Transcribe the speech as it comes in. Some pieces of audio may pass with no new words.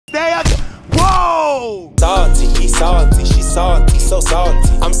go! Salty, he salty, she salty, so salty.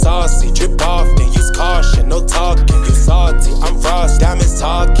 I'm saucy, drip off, then use caution, no talking. You salty, I'm frost, diamonds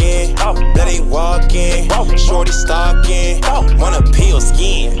talking. Bloody walking, shorty stalking. Wanna peel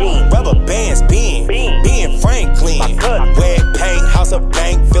skin, rubber bands being Franklin. Red paint, house of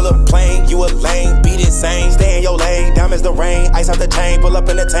bank, fill a plane. You a lame, beat insane, stay in your lane. Diamonds the rain, ice out the chain, pull up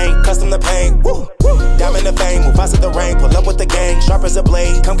in the tank, custom the paint. Woo, diamond the fame, move fast at the rain, pull up with the gang, sharp as a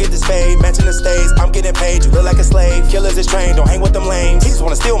blade. Come get this fade, matching the stage. I'm getting paid, you look like a slave. Killers is trained, don't hang with them lames. He just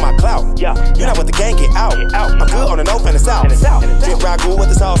wanna steal my clout. You're not with the gang, get out. I'm good on the north and the south. Drip ragu with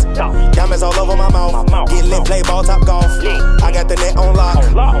the sauce. Diamonds all over my mouth. Get lit, play ball, top golf. I got the net on lock.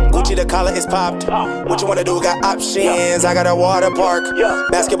 Gucci the collar is popped. What you wanna do? Got options. I got a water park.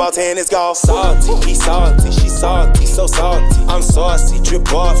 Basketball, tennis, golf. Salty, he salty, she salty, so salty. I'm saucy,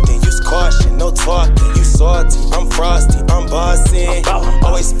 drip off, then use caution, no talking. You salty, I'm frosty, I'm bossing,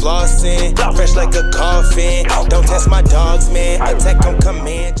 always flossing, fresh like a coffin. Don't test my dogs, man. Attack on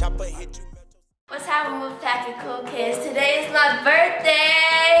command. Chopper hit you. What's happening with Pkwy kids? Today is my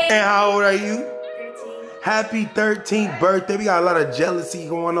birthday. And how old are you? 13. Happy 13th birthday. We got a lot of jealousy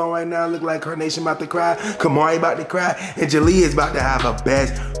going on right now. Look like Carnation about to cry, Kamari about to cry, and Jalea is about to have her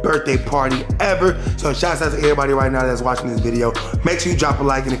best birthday party ever. So shouts out to everybody right now that's watching this video. Make sure you drop a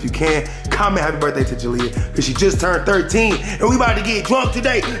like, and if you can, comment happy birthday to Jalea, because she just turned 13, and we about to get drunk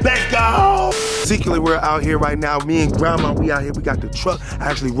today. Let's go! Secretly, we're out here right now. Me and Grandma, we out here. We got the truck.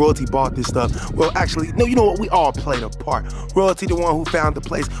 Actually, Royalty bought this stuff. Well, actually, no, you know what? We all played a part. Royalty, the one who found the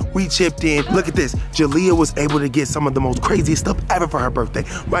place. We chipped in. Look at this. Jalea was able to get some of the most craziest stuff ever for her birthday.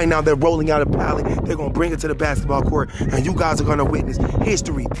 Right now, they're rolling out a pallet. They're gonna bring it to the basketball court, and you guys are gonna witness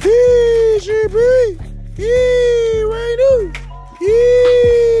history. EGB, right now.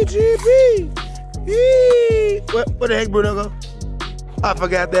 EGB, what the heck, Bruno go? I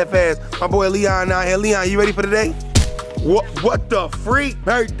forgot that fast. My boy Leon out here. Leon, you ready for today? What the freak?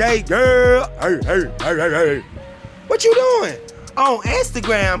 Birthday girl. Hey. What you doing? On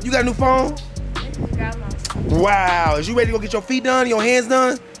Instagram. You got a new phone? Wow. Is you ready to go get your feet done? Your hands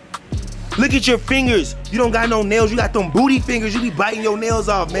done? Look at your fingers. You don't got no nails. You got them booty fingers. You be biting your nails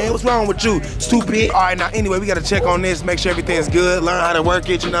off, man. What's wrong with you? Stupid. All right, now, anyway, we got to check on this, make sure everything's good, learn how to work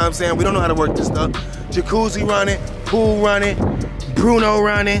it, you know what I'm saying? We don't know how to work this stuff. Jacuzzi running, pool running, Bruno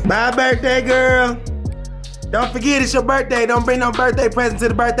running. My birthday, girl. Don't forget it's your birthday. Don't bring no birthday present to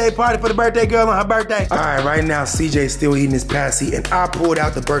the birthday party for the birthday girl on her birthday. All right, right now, CJ's still eating his passy, and I pulled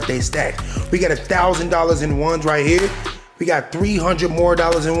out the birthday stack. We got $1,000 in ones right here. We got $300 more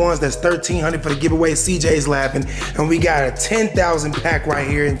in ones. That's $1,300 for the giveaway. CJ's laughing. And we got a 10,000 pack right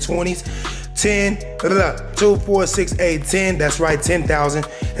here in 20s. 10, 2, 4, 6, 8, 10. That's right, 10,000.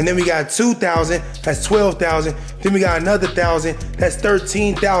 And then we got 2,000. That's 12,000. Then we got another 1,000. That's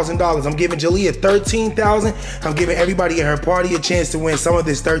 $13,000. I'm giving Jalea 13,000. I'm giving everybody at her party a chance to win some of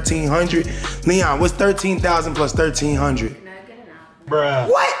this 1,300. Leon, what's 13,000 plus 1,300? Bruh.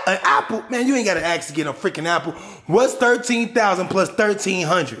 What? An apple? Man, you ain't got to ask to get a freaking apple. What's 13,000 plus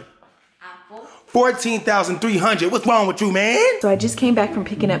 1,300? Apple. 14,300. What's wrong with you, man? So I just came back from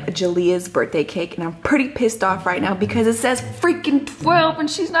picking up Jalea's birthday cake, and I'm pretty pissed off right now because it says freaking 12 and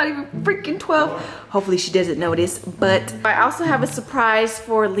she's not even freaking 12. Hopefully she doesn't notice, but I also have a surprise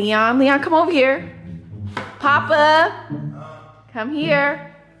for Leon. Leon, come over here. Papa, come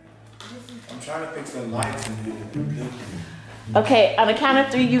here. I'm trying to fix the lights. Okay, on the count of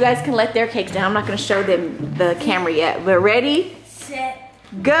 3, you guys can let their cakes down. I'm not gonna show them the camera yet, but ready, Set,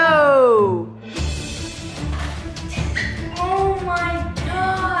 go! Oh my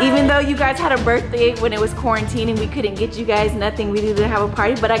God. Even though you guys had a birthday when it was quarantine and we couldn't get you guys nothing, we didn't have a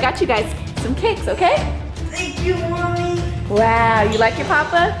party, but I got you guys some cakes, okay? Thank you, Mommy. Wow, you like your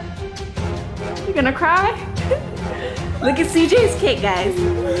Papa? You gonna cry? Look at CJ's cake, guys.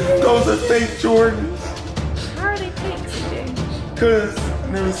 Those are St. Jordan's. How are they cakes, CJ? Cause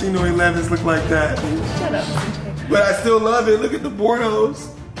I've never seen no 11s look like that. Shut up. But I still love it. Look at the Bordeaux.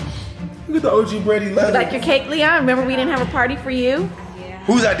 Look at the OG Brady 11. You like your cake, Leon? Remember we didn't have a party for you? Yeah.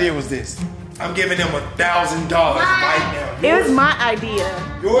 Whose idea was this? I'm giving them $1,000 right now. It was my idea.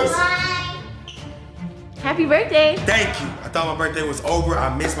 Yours? Happy birthday. Thank you. I thought my birthday was over.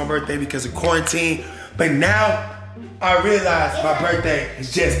 I missed my birthday because of quarantine. But now I realize my birthday has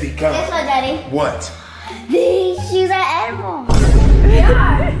just begun. Guess what, Daddy? What? These shoes are edible.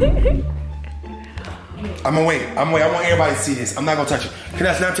 Yeah. I'm gonna wait. I want everybody to see this. I'm not gonna touch it. Can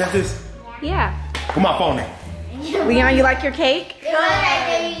I Snapchat this? Yeah. Put my phone in. Leon, you like your cake? You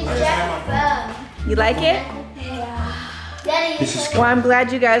You like it? This is Well, I'm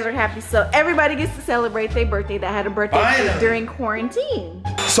glad you guys are happy. So everybody gets to celebrate their birthday that had a birthday Finally. during quarantine.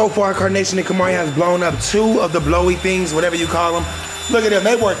 So far, Carnation and Kamari has blown up 2 of the blowy things, whatever you call them. Look at them,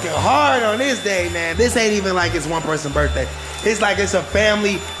 they working hard on this day, man. This ain't even like it's one person's birthday. It's like it's a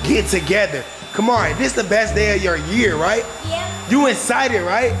family get together. Kamari, this the best day of your year, right? Yeah. You excited,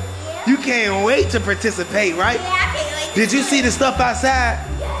 right? Yeah. You can't wait to participate, right? Yeah, I can't wait. Did you see the stuff outside?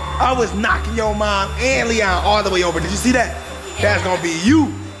 Yeah. I was knocking your mom and Leon all the way over. Did you see that? Yeah. That's gonna be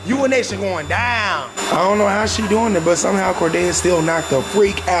you. You and Nation going down. I don't know how she doing it, but somehow Cordelia still knocked the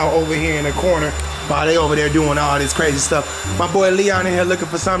freak out over here in the corner while they over there doing all this crazy stuff. My boy Leon in here looking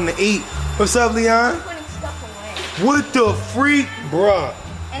for something to eat. What's up, Leon? Putting stuff away. What the freak? Bruh.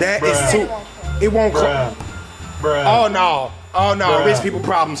 That is too... It won't come. Bruh. Oh no. Oh no. Bruh. Rich people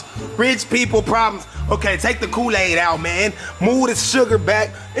problems. Rich people problems. Okay, take the Kool-Aid out, man. Move the sugar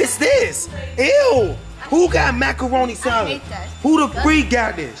back. It's this. Ew. Who got macaroni salad? hate that. Who the freak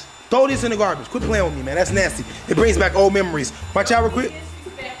got this? Throw this in the garbage. Quit playing with me, man. That's nasty. It brings back old memories. Watch out real quick.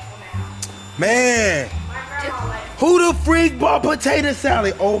 Man. Who the freak bought potato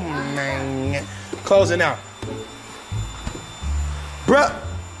salad? Oh, man. Closing out. Bruh.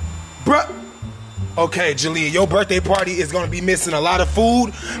 Okay, Jalea, your birthday party is gonna be missing a lot of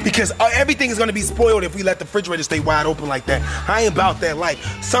food because everything is gonna be spoiled if we let the refrigerator stay wide open like that. I ain't about that life.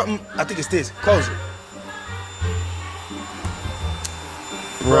 Something, I think it's this. Close it.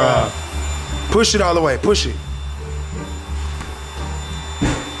 Bruh. Push it all the way. Push it.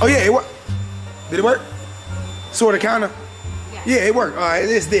 Oh yeah, it worked. Did it work? Sorta, kinda. Yeah, it worked. All right,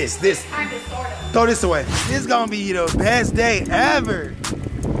 this. Kinda, sorta. Throw this away. This is gonna be the best day ever.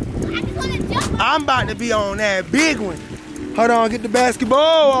 I just wanna jump. I'm about to be on that big one. Hold on, get the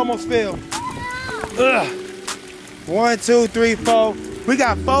basketball. Almost fell. Ugh. 1, 2, 3, 4. We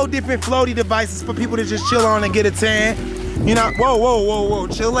got 4 different floaty devices for people to just chill on and get a tan. You know, whoa.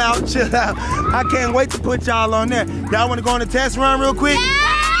 Chill out. I can't wait to put y'all on there. Y'all wanna go on a test run real quick?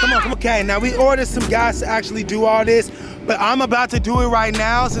 Yeah. Come on. Okay, now we ordered some guys to actually do all this, but I'm about to do it right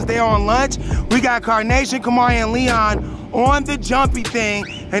now since they're on lunch. We got Carnation, Kamari, and Leon on the jumpy thing,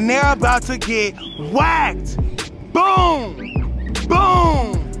 and they're about to get whacked. Boom!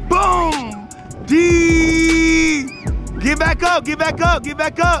 D! Get back up! Get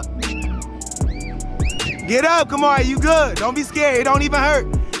up, Kamari, you good. Don't be scared, it don't even hurt.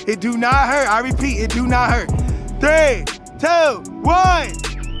 It do not hurt, I repeat, it do not hurt. 3, 2, 1.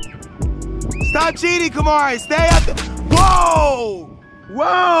 Stop cheating, Kamari, stay up there.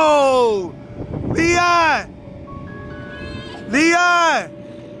 Whoa! Leon!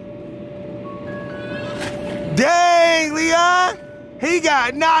 Dang, Leon! He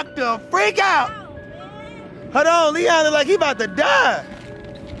got knocked the freak out! Hold on, Leon look like he about to die.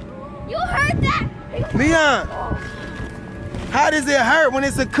 You heard that? Leon, how does it hurt when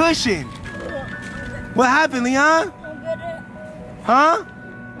it's a cushion? What happened, Leon? I'm good. Huh?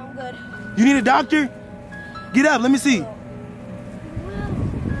 I'm good. You need a doctor? Get up, let me see.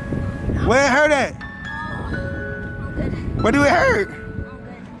 Where it hurt at? I'm good. Where do it hurt? I'm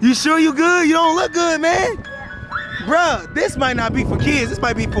good. You sure you good? You don't look good, man. Bruh, this might not be for kids. This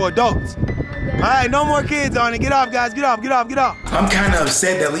might be for adults. All right, no more kids on it. Get off, guys. Get off. I'm kind of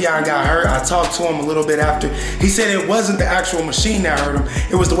upset that Leon got hurt. I talked to him a little bit after. He said it wasn't the actual machine that hurt him.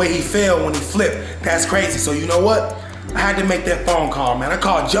 It was the way he fell when he flipped. That's crazy. So you know what? I had to make that phone call, man. I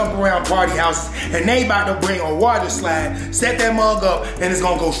called Jump Around Party Houses, and they about to bring a water slide, set that mug up, and it's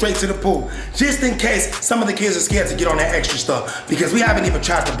gonna go straight to the pool. Just in case some of the kids are scared to get on that extra stuff, because we haven't even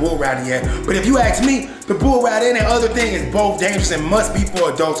tried the bull riding yet. But if you ask me, the bull riding and other thing is both dangerous and must be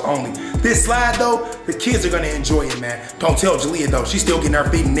for adults only. This slide though, the kids are gonna enjoy it, man. Don't tell Jalea though, she's still getting her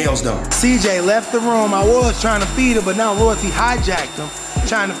feet and nails done. CJ left the room. I was trying to feed him, but now Loyalty hijacked him.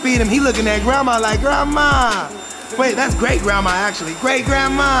 Trying to feed him, he looking at Grandma like, Grandma. Wait, that's great grandma actually. Great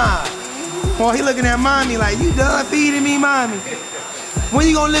grandma. Well, he looking at mommy like, you done feeding me, mommy? When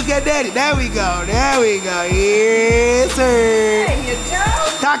you gonna look at daddy? There we go. Yes, sir. There you go.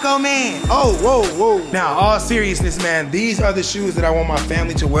 Taco man. Oh, whoa. Now, all seriousness, man, these are the shoes that I want my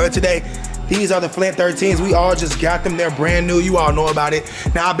family to wear today. These are the Flint 13s. We all just got them. They're brand new. You all know about it.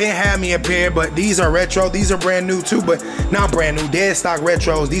 Now, I've been having me a pair, but these are retro. These are brand new too, but not brand new. Dead stock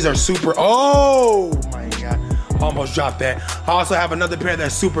retros. These are super. Oh, my God. Almost dropped that. I also have another pair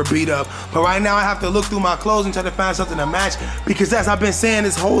that's super beat up. But right now I have to look through my clothes and try to find something to match, because as I've been saying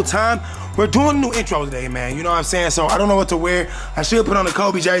this whole time, we're doing a new intro today, man. You know what I'm saying? So I don't know what to wear. I should put on the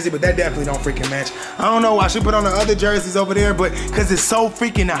Kobe jersey, but that definitely don't freaking match. I don't know. I should put on the other jerseys over there, but because it's so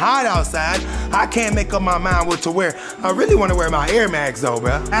freaking hot outside, I can't make up my mind what to wear. I really want to wear my Air Max though,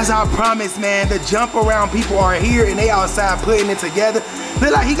 bro. As I promised, man, the jump around people are here and they outside putting it together.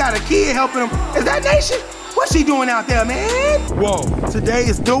 Look like he got a kid helping him. Is that Nation? What's she doing out there, man? Whoa, today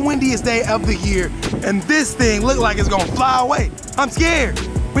is the windiest day of the year, and this thing look like it's gonna fly away. I'm scared.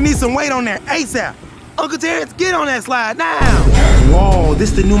 We need some weight on there ASAP. Uncle Terrence, get on that slide now. Whoa,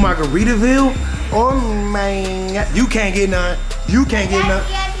 this the new Margaritaville? Oh man, you can't get none. You can't get none.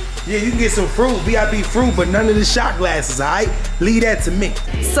 Yeah, you can get some fruit, VIP fruit, but none of the shot glasses, all right? Leave that to me.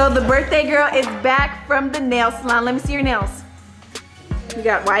 So the birthday girl is back from the nail salon. Let me see your nails. You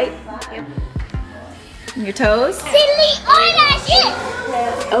got white? Yep. And your toes? Silly all that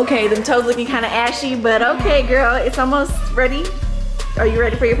shit. Okay, them toes looking kind of ashy, but okay, girl, it's almost ready. Are you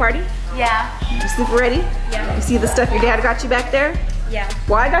ready for your party? Yeah. You super ready? Yeah. You see the stuff your dad got you back there? Yeah.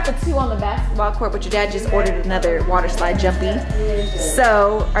 Well, I got the 2 on the basketball court, but your dad just ordered another water slide jumpy.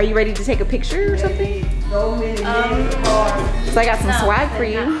 So, are you ready to take a picture or something? So I got some swag for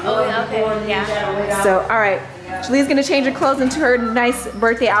you. Oh, okay. Yeah. So, all right. Jalee's gonna change her clothes into her nice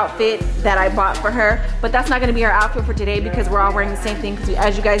birthday outfit that I bought for her, but that's not gonna be our outfit for today because we're all wearing the same thing because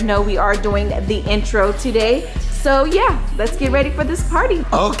as you guys know, we are doing the intro today. So yeah, let's get ready for this party.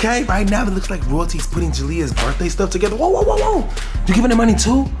 Okay, right now it looks like royalty's putting Jalea's birthday stuff together. Whoa, whoa, whoa, whoa. You giving her money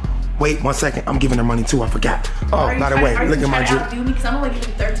too? Wait 1 second, I'm giving her money too, I forgot. Oh, by the way, look at my drip. Because I'm only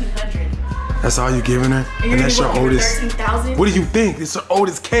giving you $1,300. That's all you giving her? And that's your oldest. $13,000? What do you think? It's her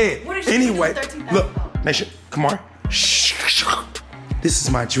oldest kid. What is she Anyway, doing with $13,000? look, Nation, come on. This is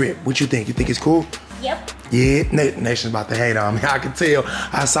my drip. What you think? You think it's cool? Yep. Yeah, Nation's about to hate on me. I can tell.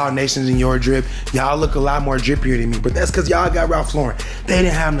 I saw Nations in your drip. Y'all look a lot more drippier than me, but that's because y'all got Ralph Lauren. They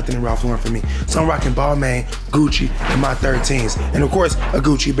didn't have nothing in Ralph Lauren for me. So I'm rocking Balmain, Gucci, and my 13s. And of course, a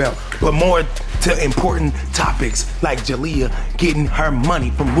Gucci belt. But more to important topics like Jalea getting her money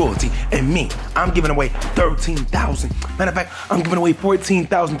from royalty and me. I'm giving away $13,000. Matter of fact, I'm giving away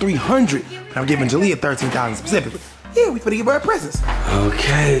 $14,300. And I'm giving Jalea $13,000 specifically. Yeah, we finna give her presents.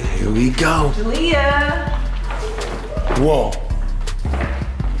 Okay, here we go. Jalea. Whoa.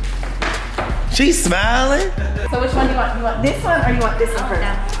 She's smiling. So which one do you want? You want this one or you want this one first?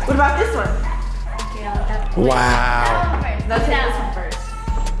 What about this one? Wow. Let's take this one first.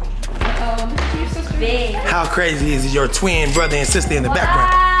 Big. How crazy is your twin brother and sister in the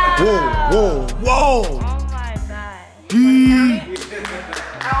background? Whoa, whoa, whoa. Oh my god.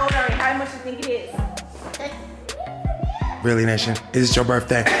 How old are you? How much do you think it is? Really, Nation? Is it your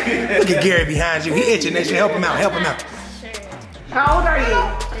birthday? Look at Gary behind you. He itching, Nation. Help him out, help him out. How old are you?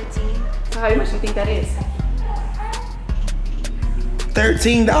 13. So how much do you think that is?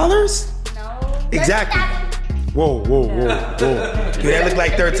 $13? No. Exactly. Whoa, whoa, whoa, whoa. Dude, that look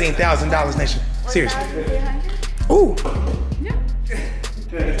like $13,000, Nation. Seriously. Ooh.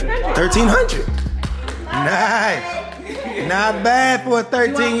 1,300. Nice. Not bad for a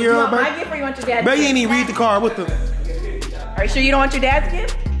 13-year-old birthday. birthday. My gift or you want your dad's Bro, you gift? ain't even read the card. What the? Are you sure you don't want your dad's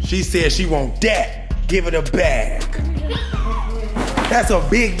gift? She said she want that. Give it a bag. That's a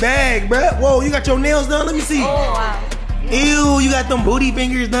big bag, bruh. Whoa, you got your nails done? Let me see. Oh wow. Ew, you got them booty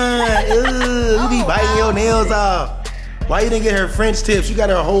fingers done. Ew, you be biting your nails off. Why you didn't get her French tips? You got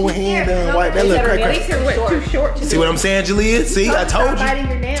her whole hand done. White. That look crazy. Too short. See what I'm saying, Jalea? See, I told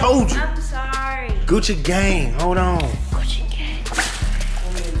you. Told you. I'm sorry. Gucci gang. Hold on. Gucci gang.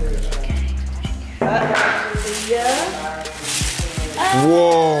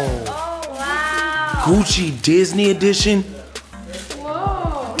 Whoa. Oh wow. Gucci Disney edition.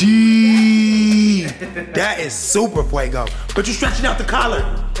 Whoa. D. That is super fuego. But you stretching out the collar.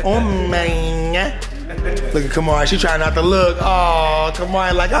 Oh man. Look at Kamar. She trying not to look. Oh,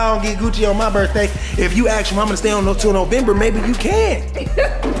 Kamar, like I don't get Gucci on my birthday. If you ask your mama to stay on till November, maybe you can.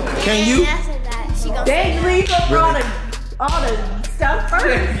 Can you? Dang, leave all the stuff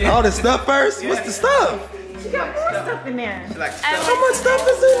first. All the stuff first? What's the stuff? She got more stuff in there. How much stuff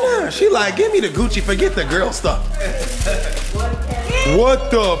is in there? She like, give me the Gucci, forget the girl stuff. What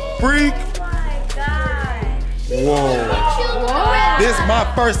the freak? Oh my god. Whoa. This is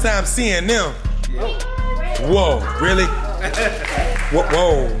my first time seeing them. Whoa, really? Whoa,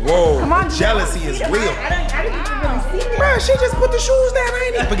 whoa, whoa. Come on, jealousy is real. I didn't even really see that. Bro, she just put the shoes down. I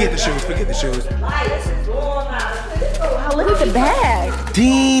ain't even. Forget the shoes, forget the shoes. Oh, look at the bag.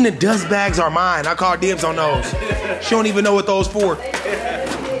 Dean, the dust bags are mine. I call dibs on those. She don't even know what those for.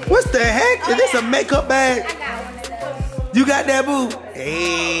 What's the heck? Is this a makeup bag? You got that, boo?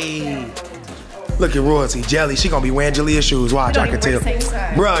 Hey. Look at Royalty, Jelly. She gonna be wearing Jalea's shoes. Watch, I can tell.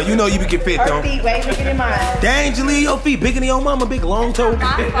 Bro, you know you can fit them. Her feet way bigger than mine. Dang, Jalea, your feet bigger than your mama, big long toe.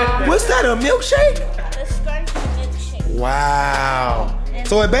 What's that, a milkshake? The scrunchy milkshake. Wow.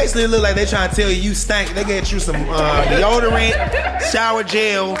 So it basically look like they trying to tell you you stank. They get you some deodorant, shower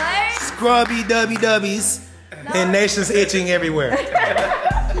gel, scrubby dubbies, and Nation's itching everywhere.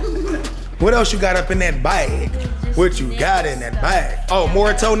 What else you got up in that bag? What you got in that bag? Oh,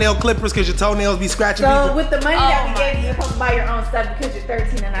 more toenail clippers because your toenails be scratching So people. with the money that we gave you, you're supposed to buy your own stuff because you're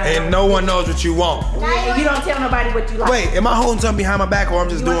 13 and I And no one knows what you want. And you don't tell nobody what you like. Wait, am I holding something behind my back or I'm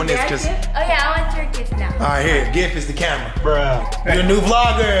just doing this? Cause... Oh yeah, I want your gift now. All right, here, gift is the camera. Bruh. You're a new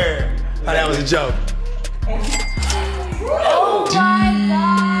vlogger. Oh, that was a joke. Oh my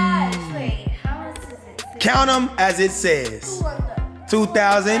gosh. Wait, how much is it? Count them as it says.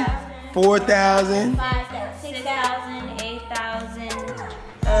 2,000, 4,000. 5,000, 6,000, 8,000.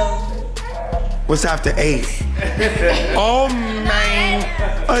 What's after 8? Oh man.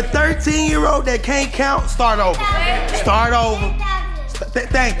 A 13-year-old that can't count, start over. Start over.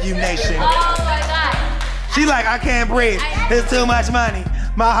 Thank you, nation. Oh my god. She like, I can't breathe. There's too much money.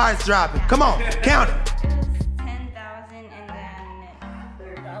 My heart's dropping. Come on, count it. 10,000 and then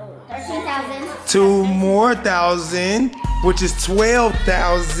 13,000. 2 more thousand, which is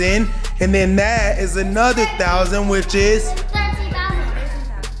 12,000, and then that is another 1,000, which is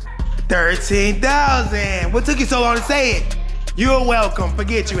 13,000. What took you so long to say it? You're welcome.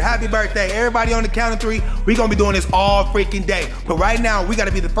 Forget you. Happy birthday. Everybody on the count of 3. We're going to be doing this all freaking day. But right now, we got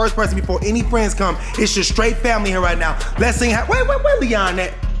to be the first person before any friends come. It's just straight family here right now. Let's sing. Wait, where Leon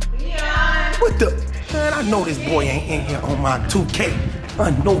at? Leon. What the? Man, I know this boy ain't in here on my 2K.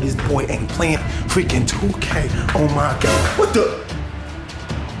 I know this boy ain't playing freaking 2K. Oh my God. What the?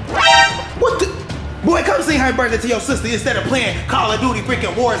 What the? Boy, come sing happy birthday to your sister instead of playing Call of Duty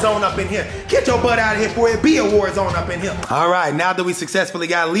freaking Warzone up in here. Get your butt out of here for it. Be a Warzone up in here. All right, now that we successfully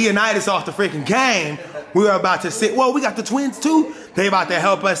got Leonidas off the freaking game, we're about to sit. Well, we got the twins too. They about to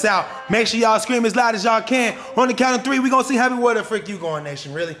help us out. Make sure y'all scream as loud as y'all can. On the count of 3, we gonna see happy. Where the frick you going,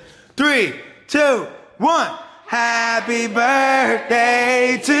 nation? Really? 3, 2, 1. Happy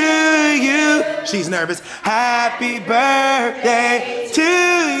birthday to you. She's nervous. Happy birthday to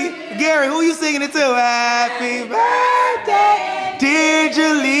you. Gary, who you singing it to? Happy birthday, dear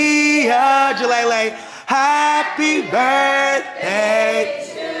Jalea. Jalele. Happy birthday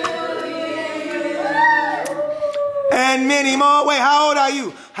to you. And many more. Wait, how old are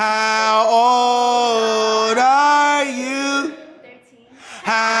you? How old are you? 13.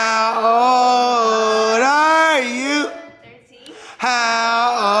 How old are you? 13.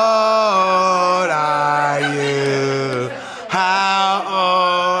 How old are you? How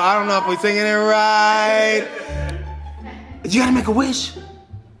old? I don't know if we're singing it right. You gotta make a wish.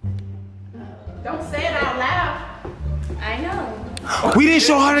 Don't say it out loud. I know. We didn't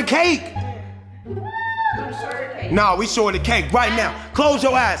show her the cake. No, we showing the cake right now. Close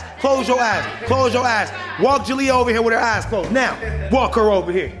your eyes. Close your eyes. Close your eyes. Walk Jalea over here with her eyes closed. Now, walk her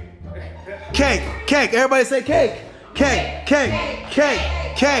over here. Cake, cake. Everybody say cake. Cake, cake, cake,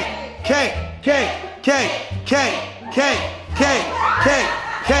 cake, cake, cake, cake, cake, cake, cake, cake,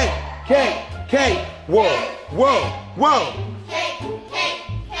 cake, cake, cake. Whoa, whoa, whoa.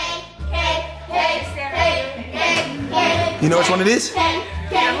 You know which one it is?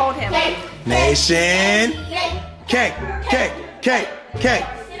 Here, hold him. Nation. Cake, cake, cake, cake,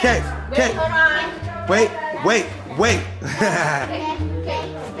 cake, cake. Wait, wait, wait.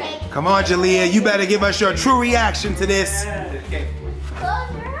 Come on, Jalea. You better give us your true reaction to this.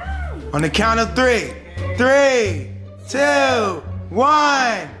 On the count of 3. 3, 2,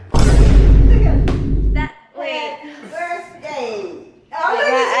 1. Wait. Birthday.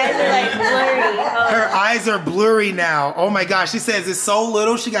 Her eyes are blurry now. Oh my gosh. She says it's so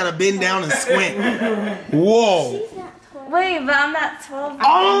little she gotta bend down and squint. Whoa. Wait, but I'm not 12.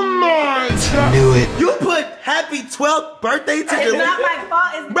 Oh my God. Knew it. You put happy 12th birthday to Jalea. It's not my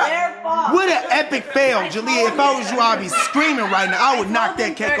fault, it's their fault. What an epic fail, Jalea. If I was you, I'd be screaming right now. I would knock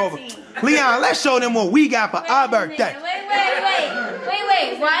that cake over. Leon, let's show them what we got for our birthday. Wait.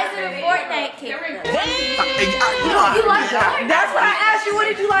 Why is it a Fortnite cake? You like that? That's what I asked you. What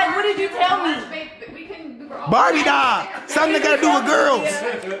did you like? What did you tell me? Barbie doll. Something that gotta do with girls.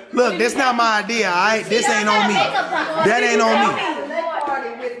 Look, that's not my idea, alright? This ain't on me. That ain't on me.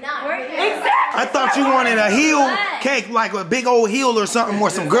 Exactly. I thought you wanted a heel cake, like a big old heel or something, or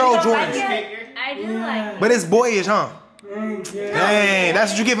some girl Jordans. I do like it. But it's boyish, huh? Dang,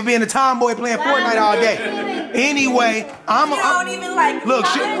 that's what you get for being a tomboy playing Fortnite all day. Anyway, I'm look,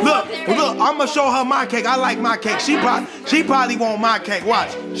 I'm gonna show her my cake. I like my cake. She probably want my cake.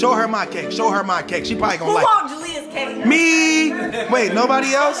 Watch. Show her my cake. Show her my cake. She probably gonna like it. Who want Jalea's cake? Me. Wait,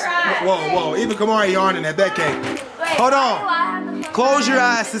 nobody else? Whoa. Even Kamari yarning at that cake. Hold on. Close your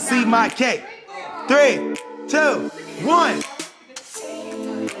eyes to see my cake. 3, 2, 1.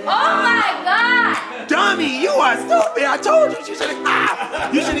 Oh my God! dummy. You are stupid. I told you you should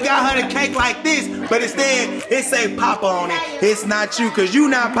have got her the cake like this. But instead, it say Papa on it. It's not you, because you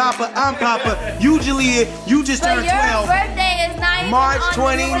not Papa. I'm Papa. You, Jalea, you just turned 12. Your birthday is not even March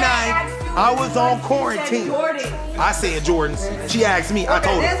on 29th. I was on quarantine. I said Jordan's. She asked me. I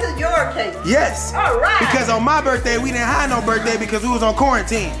told her. This is your cake. Yes. All right. Because on my birthday, we didn't have no birthday because we was on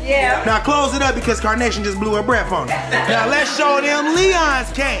quarantine. Yeah. Now close it up because Carnation just blew her breath on it. Now let's show them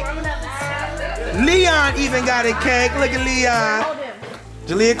Leon's cake. Leon even got a cake. Look at Leon.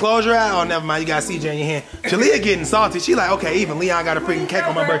 Jalea, close your eye. Oh, never mind. You got CJ in your hand. Jalea getting salty. She like, okay, even Leon got a freaking cake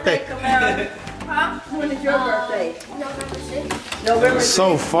on my birthday. When is your birthday? November 6th.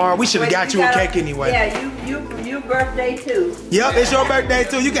 So far, we should have got you a cake anyway. Yeah, you birthday too. Yep, it's your birthday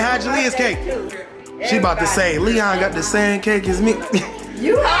too. You can have Jalea's cake. She about to say, Leon got the same cake as me.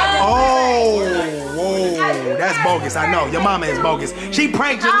 You have whoa, that's bogus. I know, your mama is bogus. She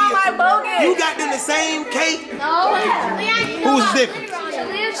pranked Jalea. How am I bogus? You got them the same cake? No. Who's different?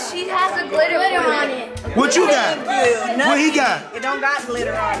 She has a glitter on it. What you got? What he got? It don't got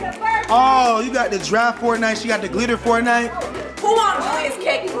glitter on it. Oh, you got the dry Fortnite. She got the glitter Fortnite. Who wants Jalea's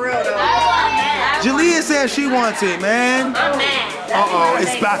cake for real though? Jalea said she wants it, man. I'm mad. Uh-oh,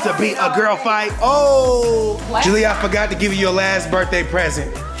 it's about to be a girl fight. Oh. Jalea, I forgot to give you your last birthday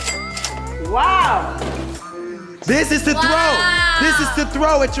present. Wow. This is to throw. This is to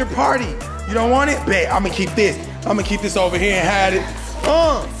throw at your party. You don't want it? Bet, I'm gonna keep this. I'm gonna keep this over here and hide it.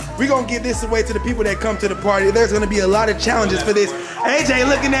 We're gonna give this away to the people that come to the party. There's gonna be a lot of challenges for this. AJ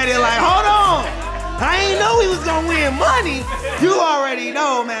looking at it like, hold on. I ain't know he was gonna win money. You already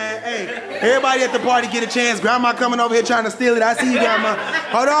know, man. Hey, everybody at the party get a chance. Grandma coming over here trying to steal it. I see you, Grandma.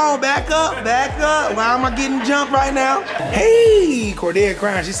 Hold on, back up, back up. Why am I getting jumped right now? Hey, Cordelia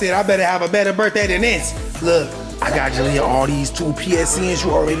crying. She said, I better have a better birthday than this. Look, I got Jalea all these 2 PSNs.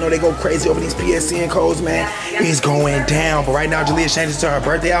 You already know they go crazy over these PSN codes, man. It's going down. But right now, Jalea changes to her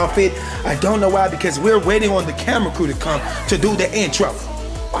birthday outfit. I don't know why, because we're waiting on the camera crew to come to do the intro.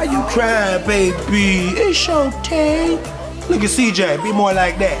 Why you crying, baby? It's okay. Look at CJ, be more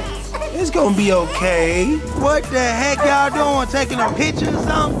like that. It's gonna be okay. What the heck y'all doing? Taking a picture or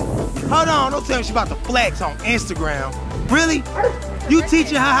something? Hold on, don't tell me she about to flex on Instagram. Really? You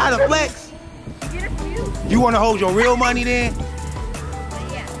teaching her how to flex? You wanna hold your real money then?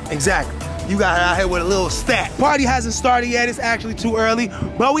 Yeah. Exactly. You got her out here with a little stat. Party hasn't started yet, it's actually too early,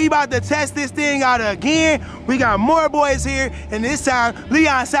 but we about to test this thing out again. We got more boys here, and this time,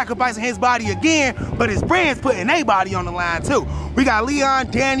 Leon sacrificing his body again, but his friends putting their body on the line too. We got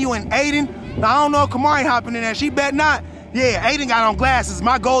Leon, Daniel, and Aiden. Now, I don't know if Kamari hopping in there, she bet not. Yeah, Aiden got on glasses.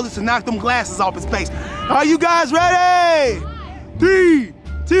 My goal is to knock them glasses off his face. Are you guys ready? 3,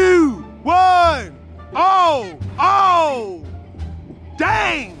 2, 1. Oh, oh,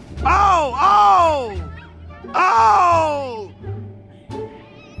 dang. Oh, oh, oh!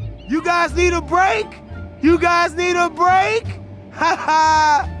 You guys need a break? You guys need a break? Ha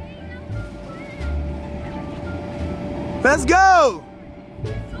ha! Let's go!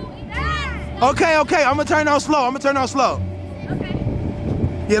 Okay, okay, I'm gonna turn on slow. I'm gonna turn on slow. Okay.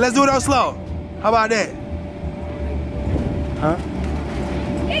 Yeah, let's do it on slow. How about that?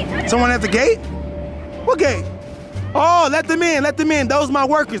 Huh? Someone at the gate? What gate? Oh, let them in, let them in. Those are my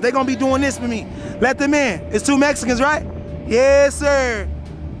workers. They're gonna be doing this for me. Let them in. It's 2 Mexicans, right? Yes, sir.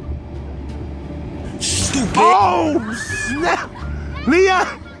 Stupid. Oh, snap.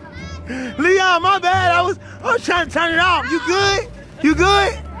 Leon, my bad. I was trying to turn it off. You good? You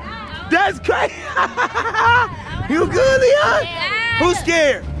good? That's crazy. You good, Leon? Who's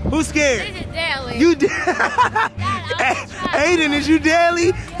scared? Who's scared? You Aiden, is you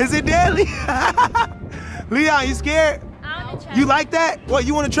deadly? Is it deadly? Leon, you scared? You like that? What,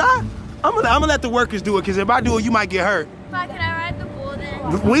 you want to try? I'm gonna let the workers do it, because if I do it, you might get hurt. Can I ride the bull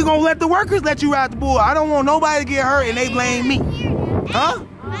then? We gonna let the workers let you ride the bull. I don't want nobody to get hurt and they blame me. Huh?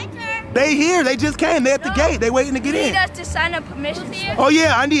 They here, they just came. They at the gate. They waiting to get in. You need us to sign a permission slip? Oh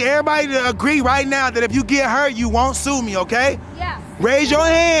yeah, I need everybody to agree right now that if you get hurt, you won't sue me, okay? Yeah. Raise your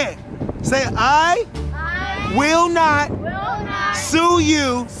hand. Say, I will not sue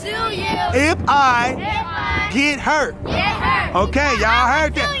you if I get hurt. Okay, y'all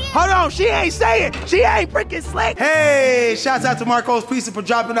heard that. Hold on, she ain't saying. She ain't freaking slick. Hey, shouts out to Marco's Pizza for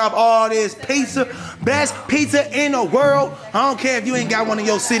dropping off all this pizza. Best pizza in the world. I don't care if you ain't got one in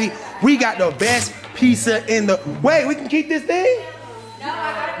your city. We got the best pizza in the... Wait, we can keep this thing? No,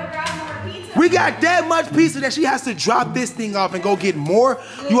 I gotta go grab more pizza. We got that much pizza that she has to drop this thing off and go get more.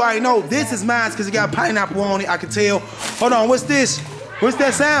 You already know this is mine because it got pineapple on it, I can tell. Hold on, what's this? What's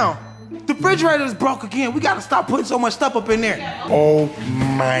that sound? The refrigerator is broke again. We gotta stop putting so much stuff up in there. Oh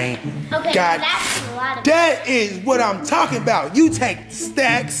my Okay, God. that's a lot of That is what I'm talking about. You take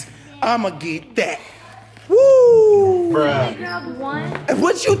stacks, I'ma get that. Woo! grab one.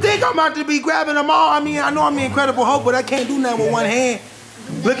 What you think I'm about to be grabbing them all? I mean, I know I'm the Incredible Hulk, but I can't do nothing with one hand.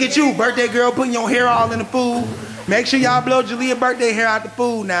 Look at you, birthday girl, putting your hair all in the food. Make sure y'all blow Jalea birthday hair out the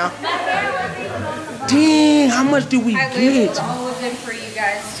food now. Dang, how much do we get? all of them for you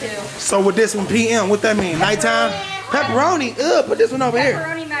guys too. So with this one, PM, what that mean? Nighttime? Pepperoni, put this one over here.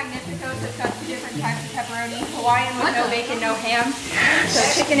 Pepperoni Magnifico, so it's got 2 different types of pepperoni. Hawaiian with no bacon, no ham. So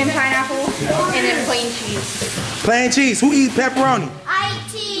chicken and pineapple, and then plain cheese. Plain cheese, who eats pepperoni? I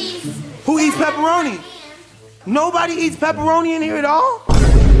eat cheese. Who eats pepperoni? Nobody eats pepperoni in here at all?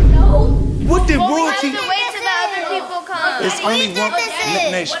 No. What did We have bullshit? to wait till the other people come. It's only one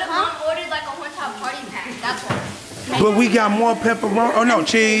nation. What if mom ordered like a one-top party pack? That's what. But we got more pepperoni. Oh no,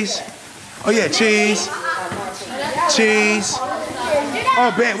 cheese. Oh yeah, cheese. Cheese.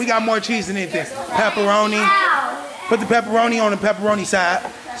 Oh, bet we got more cheese than anything. Pepperoni. Put the pepperoni on the pepperoni side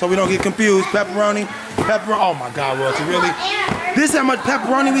so we don't get confused. Pepperoni, pepperoni. Oh my God, Royalty, really? This how much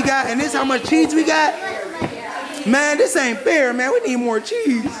pepperoni we got and this how much cheese we got? Man, this ain't fair, man. We need more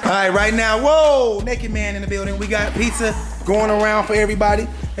cheese. All right, right now, whoa, naked man in the building. We got pizza going around for everybody.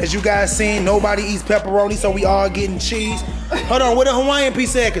 As you guys seen, nobody eats pepperoni, so we all getting cheese. Hold on, where the Hawaiian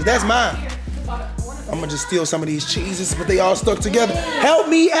pizza at? Cause that's mine. I'm gonna just steal some of these cheeses, but they all stuck together. Help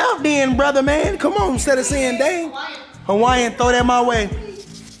me out then, brother, man. Come on, instead of saying dang. Hawaiian, throw that my way.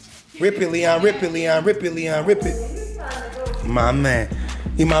 Rip it, Leon, rip it, Leon, rip it, Leon, rip it. My man.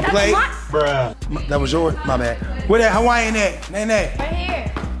 Eat my plate? Bruh. That was yours? My bad. Where that Hawaiian at? Nene. Right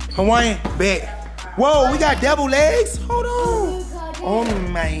here. Hawaiian? Bet. Whoa, we got devil legs? Hold on. Oh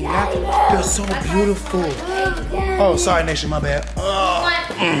my God. They're so beautiful. Oh, sorry, Nation, my bad.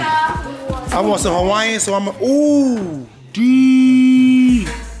 I want some Hawaiian, so I'm ooh. D.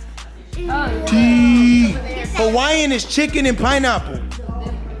 Hawaiian is chicken and pineapple.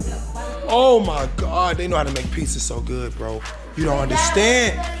 Oh my God, they know how to make pizza so good, bro. You don't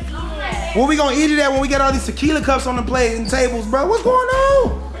understand. When we gonna eat it at when we get all these tequila cups on the plate and tables, bro? What's going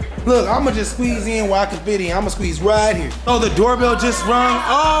on? Look, I'ma just squeeze in where I can fit in. I'ma squeeze right here. Oh, the doorbell just rung.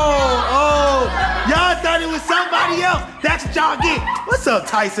 Oh. Y'all thought it was somebody else. That's what y'all get. What's up,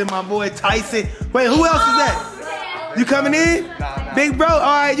 Tyson, my boy, Tyson? Wait, who else is that? You coming in? Nah. Big bro, all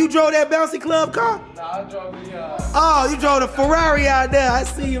right, you drove that bouncy club car? Nah, I drove the, oh, you drove the Ferrari out there. I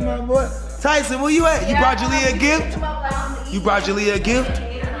see you, my boy. Tyson, where you at? You brought Jalea a gift? You brought Jalea a gift?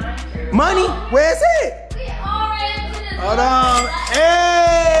 Money? Where's it? Hold on.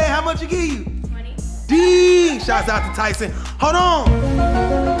 Hey, how much you give you? 20. D. Shouts out to Tyson. Hold on.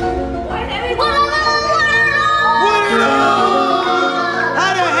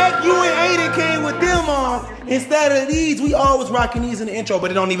 How the heck you and Aiden came with them on instead of these? We always rocking these in the intro,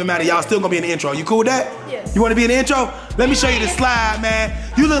 but it don't even matter. Y'all still gonna be in the intro. You cool with that? Yeah. You wanna be in the intro? Let me show you the slide, man.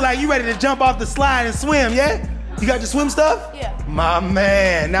 You look like you ready to jump off the slide and swim, yeah? You got your swim stuff? Yeah. My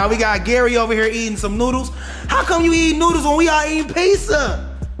man. Now we got Gary over here eating some noodles. How come you eat noodles when we all eating pizza?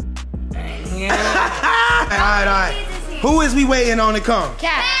 Yeah. all right. Who is we waiting on to come?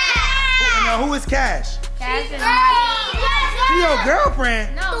 Cash. Who is Cash? Cash is She your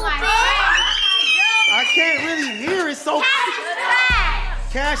girlfriend? No, my friend. I can't really hear it, so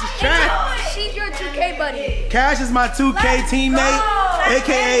Cash is trash. She's your 2K buddy. Cash is my 2K teammate,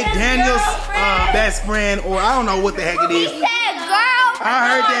 aka Daniel's best friend, or I don't know what the heck it is. I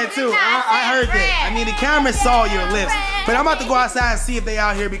heard that too. I heard that. I mean, the camera saw your lips. But I'm about to go outside and see if they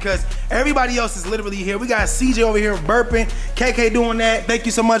out here because everybody else is literally here. We got CJ over here burping, KK doing that. Thank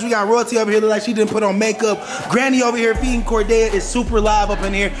you so much. We got Royalty over here look like she didn't put on makeup. Granny over here feeding Cordea is super live up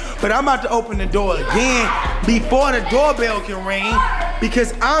in here. But I'm about to open the door again before the doorbell can ring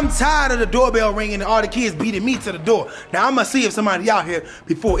because I'm tired of the doorbell ringing and all the kids beating me to the door. Now I'm gonna see if somebody out here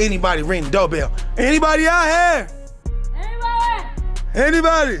before anybody ring the doorbell. Anybody out here?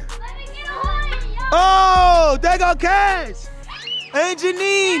 Anybody? Let me get oh, there go Cash. And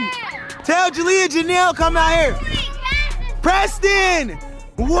Janine. Tell Jalea Janelle come out here. Preston.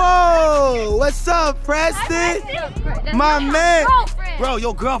 Whoa, what's up, Preston? My man. Bro,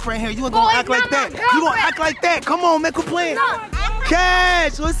 your girlfriend here. You ain't gonna act like that. You gonna act like that. Come on, make a plan.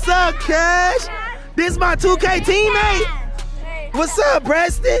 Cash, what's up, Cash? This my 2K teammate. What's up,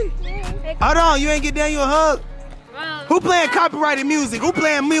 Preston? Hold on, you ain't get Daniel a hug? Who playing copyrighted music? Who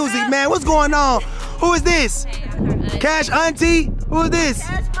playing music, man? What's going on? Who is this? Cash auntie? Who is this?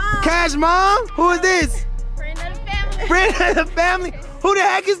 Cash mom? Who is this? Friend of the family. Friend of the family? Who the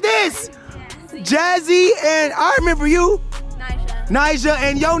heck is this? Jazzy and I remember you. Nyjah,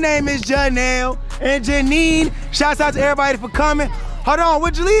 and your name is Janelle. And Janine, shouts out to everybody for coming. Hold on,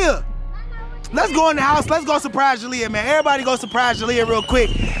 with Jalea. Let's go in the house. Let's go surprise Jalea, man. Everybody go surprise Jalea real quick.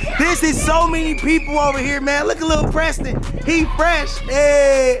 This is so many people over here, man. Look at little Preston. He fresh.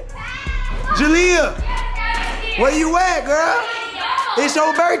 Hey. Jalea, where you at, girl? It's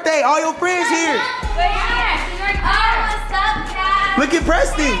your birthday. All your friends here. Look at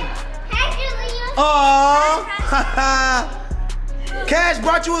Preston. Aww. Cash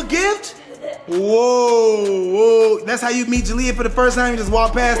brought you a gift? Whoa. That's how you meet Jalea for the first time. You just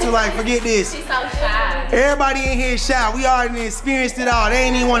walk past her like, forget this. She's so shy. Everybody in here is shy. We already experienced it all. They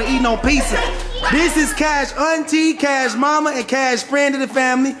ain't even want to eat no pizza. This is Cash auntie, Cash mama, and Cash friend of the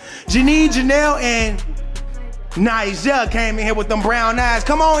family. Janine, Janelle, and Nyjah came in here with them brown eyes.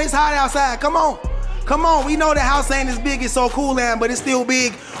 Come on, it's hot outside. Come on. Come on, we know the house ain't as big as So Cool Land, but it's still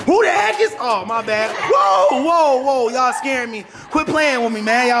big. Who the heck is, oh, my bad. Whoa, y'all scaring me. Quit playing with me,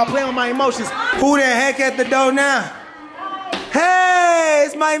 man. Y'all playing with my emotions. Who the heck at the door now? Hey,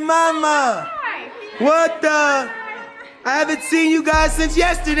 it's my mama. What the? I haven't seen you guys since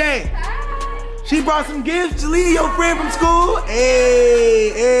yesterday. She brought some gifts. Jalea, your friend from school.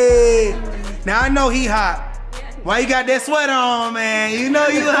 Hey. Now I know he hot. Why you got that sweater on, man? You know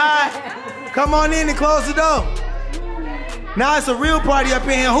you hot. Come on in and close the door. Now it's a real party up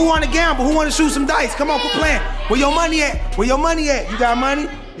in here. Who want to gamble? Who want to shoot some dice? Come on, quit playing. Where your money at? Where your money at? You got money?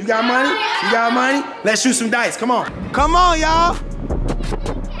 You got money? You got money? Let's shoot some dice. Come on. Come on, y'all.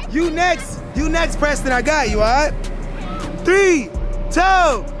 You next. You next, Preston. I got you, all right? 3,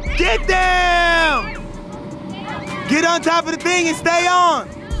 2, get down. Get on top of the thing and stay on.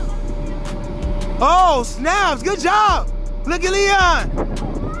 Oh, snaps. Good job. Look at Leon.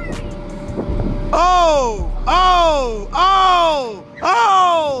 Oh.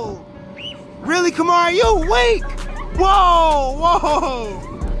 Really, Kamara, you weak. Whoa.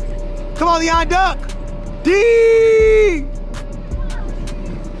 Come on, Leon, duck. D.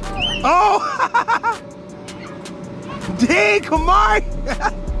 Oh. D, Kamara.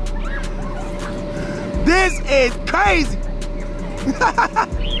 This is crazy.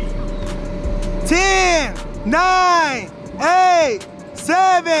 10, 9, 8,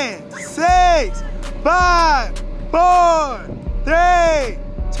 7, 6, 5, 4, 3,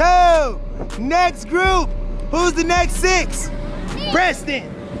 2. Next group. Who's the next 6? Preston.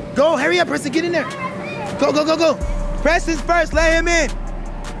 Go, hurry up, Preston. Get in there. Go. Preston's first. Let him in.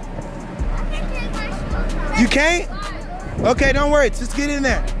 You can't? Okay, don't worry. Just get in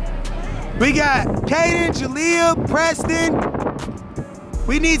there. We got Kaden, Jalea, Preston.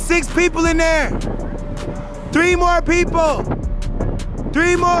 We need 6 people in there. 3 more people.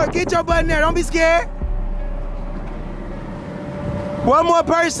 3 more. Get your butt in there. Don't be scared. 1 more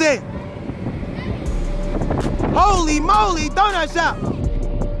person. Holy moly, donut shop.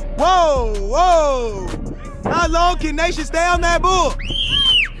 Whoa. How long can Nation stay on that bull?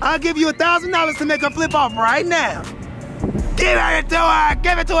 I'll give you $1,000 to make her flip off right now. Give it to her.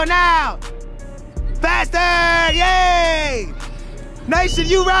 Give it to her now. Faster. Yay. Nation,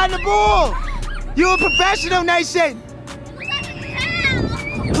 you riding the bull. You a professional, Nation.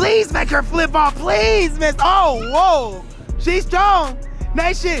 Please make her flip off. Please, miss. Oh, whoa. She's strong.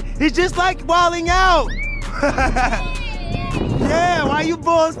 Nation, it's just like walling out. Yeah, why you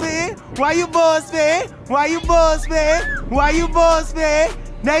bull spin? Why you bull spin? Why you bull spin? Why you bull spin?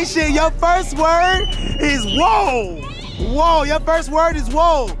 Nation, your first word is whoa. Whoa, your first word is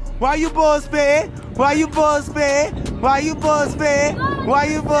whoa. Why you bull spin? Why you bull spin? Why you bull spin? Why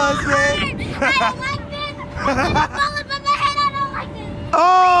you bull spin? I don't like this. It's falling from my head. I don't like this.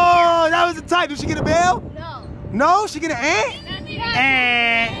 Oh, that was the type. Did she get a bell? No. No? She get an ant?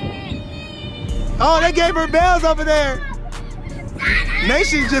 Oh, they gave her bells over there.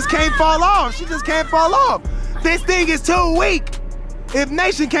 Nation just can't fall off. She just can't fall off. This thing is too weak. If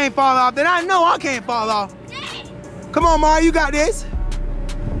Nation can't fall off, then I know I can't fall off. Come on, Mara, you got this.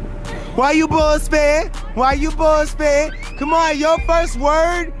 Why you bull spin? Why you bull spin? Come on, your first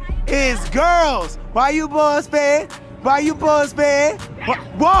word is girls. Why you bull spin? Why you bull spin?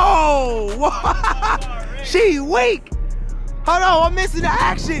 Whoa! She weak. Hold on, I'm missing the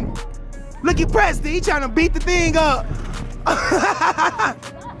action. Look at Preston, he trying to beat the thing up.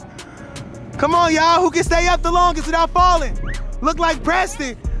 Come on, y'all, who can stay up the longest without falling? Look like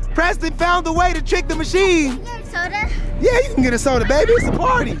Preston. Preston found a way to trick the machine. Can you get a soda? Yeah, you can get a soda, baby. It's a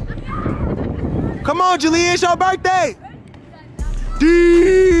party. Come on, Jalea, it's your birthday.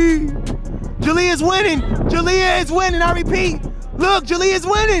 D. Jalea's winning. Jalea is winning, I repeat. Look, Jalea's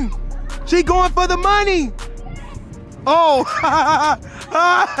winning. She going for the money. Oh.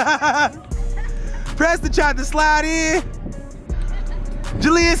 Preston tried to slide in.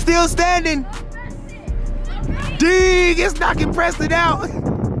 Jalea is still standing. Dig, it's knocking Preston out.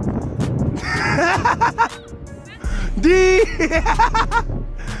 D.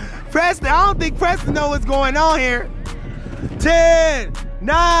 Preston, I don't think Preston knows what's going on here. 10,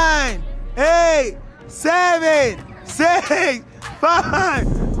 9, 8, 7, 6,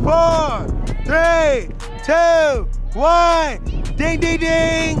 5, 4, 3, 2, 1. Ding, ding,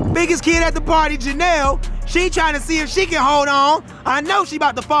 ding. Biggest kid at the party, Janelle. She trying to see if she can hold on. I know she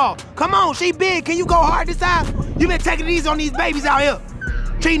about to fall. Come on, she big. Can you go hard this time? You been taking it easy on these babies out here.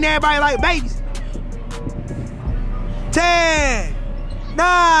 Treating everybody like babies. 10,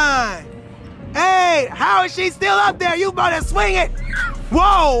 9, 8. How is she still up there? You better swing it.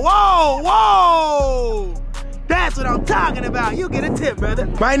 Whoa, whoa, whoa. That's what I'm talking about. You get a tip, brother.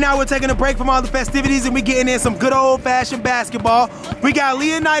 Right now, we're taking a break from all the festivities and we're getting in some good old-fashioned basketball. We got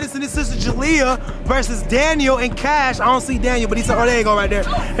Leonidas and his sister Jalea versus Daniel and Cash. I don't see Daniel, but he's oh, there you go right there.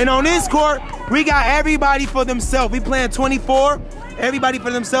 And on this court, we got everybody for themselves. We playing 24. Everybody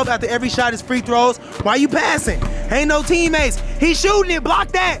for themselves. After every shot is free throws. Why you passing? Ain't no teammates. He's shooting it. Block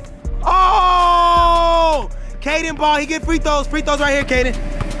that. Oh! Caden ball. He get free throws. Free throws right here, Caden.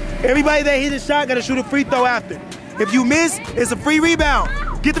 Everybody that hit a shot got to shoot a free throw after. If you miss, it's a free rebound.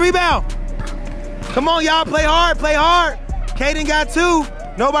 Get the rebound. Come on, y'all. Play hard. Play hard. Caden got 2.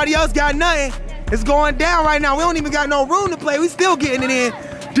 Nobody else got nothing. It's going down right now. We don't even got no room to play. We still getting it in.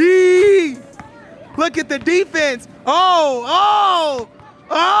 D. Look at the defense. Oh, oh,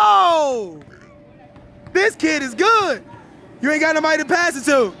 oh. This kid is good. You ain't got nobody to pass it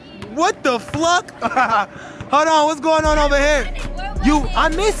to. What the fuck? Hold on. What's going on over here? I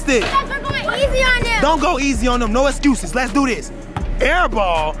missed it. We're going easy on them. Don't go easy on them. No excuses. Let's do this. Air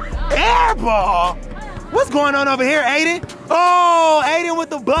ball. Air ball. What's going on over here, Aiden? Oh, Aiden with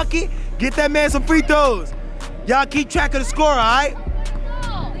the bucket. Get that man some free throws. Y'all keep track of the score, all right?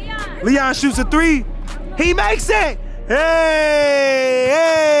 Leon shoots a 3. He makes it. Hey,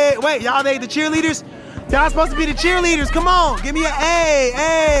 hey. Wait, y'all they the cheerleaders? Y'all supposed to be the cheerleaders. Come on. Give me an A.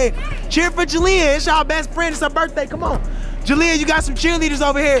 Hey. Cheer for Jalea. It's y'all best friend. It's her birthday. Come on. Jalea, you got some cheerleaders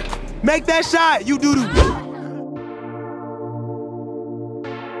over here. Make that shot. You do-do.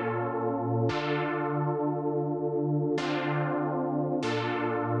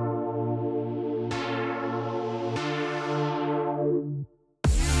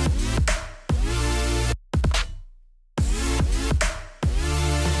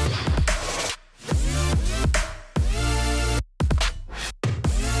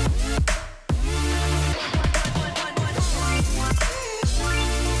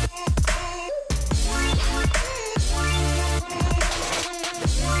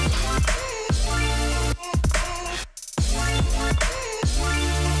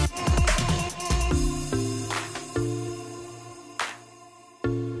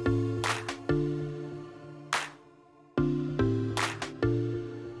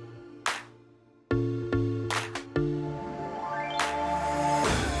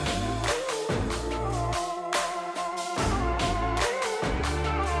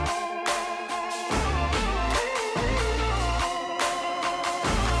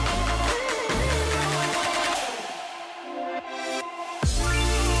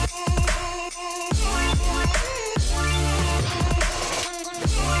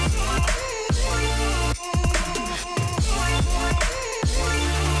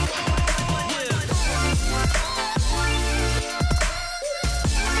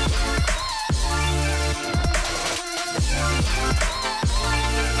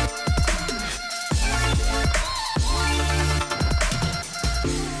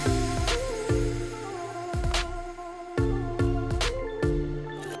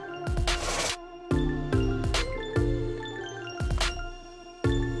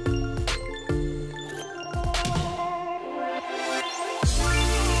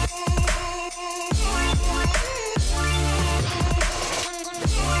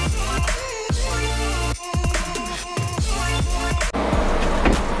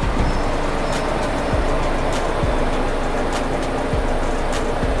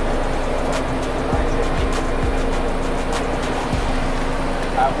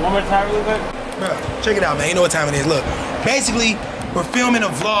 One more time really quick. Bro, check it out, man. You know what time it is. Look, basically, we're filming a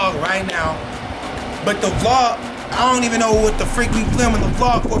vlog right now. But the vlog, I don't even know what the freak we filming the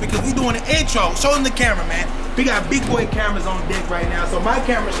vlog for because we doing an intro. Show them the camera, man. We got big boy cameras on deck right now. So my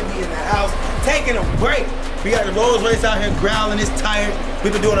camera should be in the house taking a break. We got the Rolls Royce out here growling. It's tired.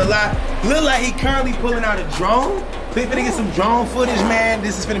 We've been doing a lot. Look like he currently pulling out a drone. We finna get some drone footage, man.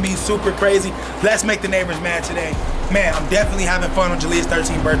 This is finna be super crazy. Let's make the neighbors mad today. Man, I'm definitely having fun on Jalee's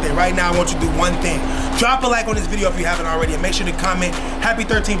 13th birthday. Right now, I want you to do one thing. Drop a like on this video if you haven't already, and make sure to comment happy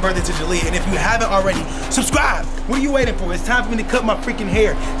 13th birthday to Jalee. And if you haven't already, subscribe. What are you waiting for? It's time for me to cut my freaking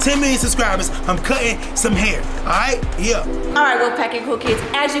hair. 10 million subscribers, I'm cutting some hair. All right? Yeah. All right, Wolfpack and Cool Kids.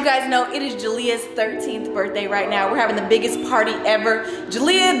 As you guys know, it is Jalee's 13th birthday right now. We're having the biggest party ever.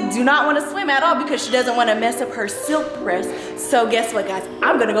 Jalee do not want to swim at all because she doesn't want to mess up her silk press. So guess what, guys?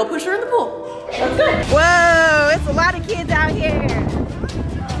 I'm gonna go push her in the pool. Let's go. Whoa, it's a lot of kids out here.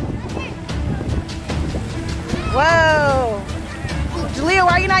 Whoa. Jalee,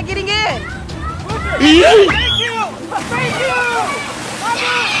 why are you not getting in? Thank you! Thank you!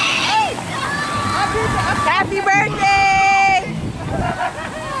 Happy birthday!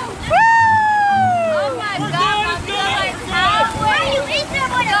 Woo! Oh my God, I feel like why are you eating that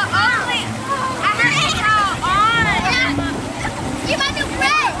one? Ugly. I heard it on. You're my new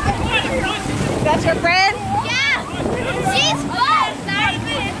friend. That's your friend? Yeah. She's fun. It's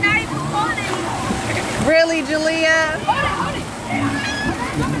not even funny. Really, Jalea? Hold it.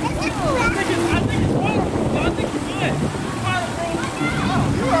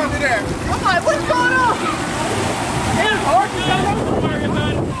 Over there. I'm like, what's going on? It's hard to get about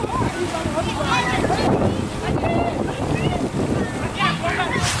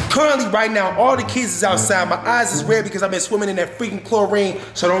Currently, right now, all the kids is outside. My eyes is red because I've been swimming in that freaking chlorine,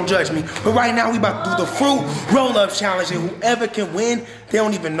 so don't judge me. But right now, we about to do the fruit roll-up challenge, and whoever can win, they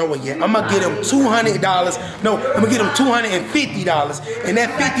don't even know it yet. I'm gonna get them $200. No, I'm gonna get them $250, and that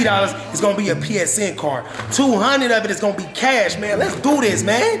 $50 is gonna be a PSN card. 200 of it is gonna be cash, man. Let's do this,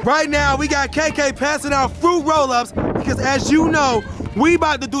 man. Right now, we got KK passing out fruit roll-ups because, as you know, we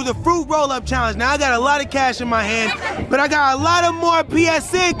about to do the fruit roll-up challenge. Now, I got a lot of cash in my hand, but I got a lot of more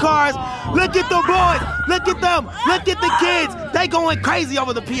PSN cards. Look at the boys. Look at them. Look at the kids. They going crazy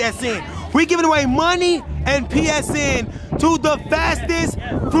over the PSN. We giving away money and PSN to the fastest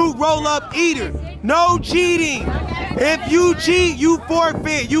fruit roll-up eater. No cheating. If you cheat, you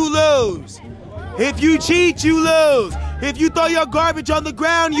forfeit. You lose. If you cheat, you lose. If you throw your garbage on the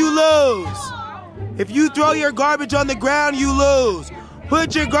ground, you lose. If you throw your garbage on the ground, you lose.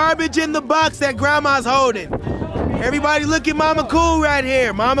 Put your garbage in the box that grandma's holding. Everybody look at Mama Cool right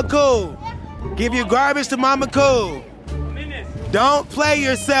here. Mama Cool. Give your garbage to Mama Cool. Don't play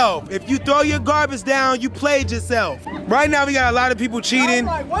yourself. If you throw your garbage down, you played yourself. Right now, we got a lot of people cheating.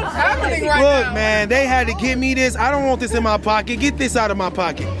 What's happening right now? Look, man, they had to give me this. I don't want this in my pocket. Get this out of my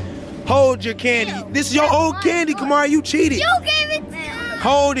pocket. Hold your candy. This is your old candy, Kamara. You cheated. You gave it to me.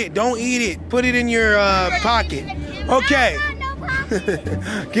 Hold it. Don't eat it. Put it in your pocket. Okay.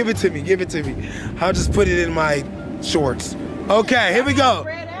 Give it to me. Give it to me. I'll just put it in my shorts. Okay, here we go.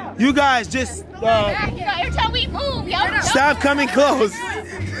 You guys just Every time we move, y'all stop coming close.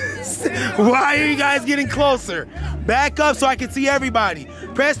 Why are you guys getting closer? Back up so I can see everybody.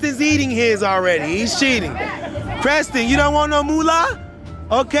 Preston's eating his already. He's cheating. Preston, you don't want no moolah?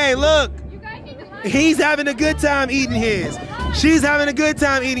 Okay, look. He's having a good time eating his. She's having a good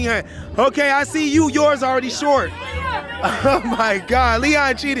time eating her. Okay, I see you. Yours already short. Oh my God,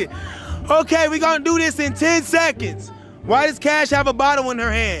 Leon cheated. Okay, we're gonna do this in 10 seconds. Why does Cash have a bottle in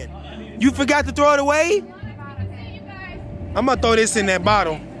her hand? You forgot to throw it away? I'm gonna throw this in that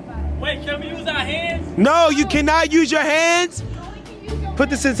bottle. Wait, can we use our hands? No, you cannot use your hands. Put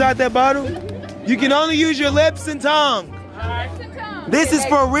this inside that bottle. You can only use your lips and tongue. This is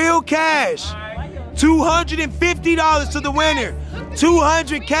for real cash. $250 to the winner.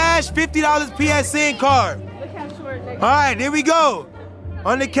 200 cash, $50 PSN card. All right, here we go.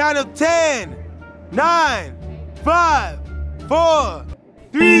 On the count of 10, 9, 5, 4,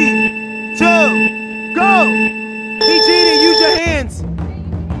 3, 2, go. He cheated, use your hands.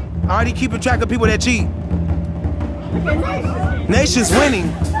 Already keeping track of people that cheat. Nation's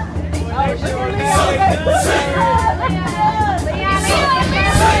winning.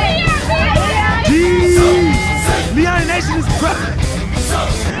 Jeez. Leon Nation is proud.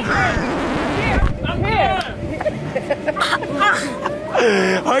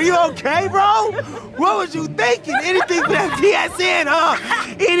 Are you okay, bro? What was you thinking? Anything for that PSN, huh?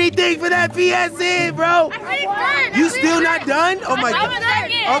 Anything for that PSN, bro? You still not done? Oh my God.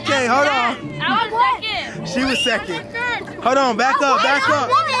 Okay, hold on. I was second. She was second. Hold on, back up, back up.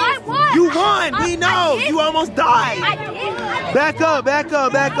 You won, we know. You almost died. Back up, back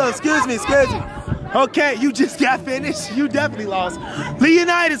up, back up. Excuse me, excuse me. Okay, you just got finished. You definitely lost.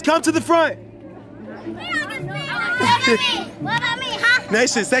 Leonidas, come to the front. What about me, huh?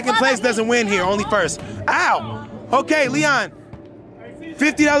 Nation, second place doesn't win here, only first. Ow! Okay, Leon.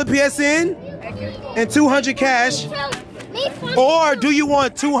 $50 PSN and 200 cash? Or do you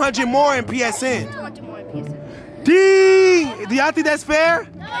want 200 more in PSN? Dang! Do y'all think that's fair? Okay,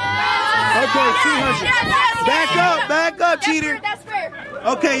 200. Back up, cheater.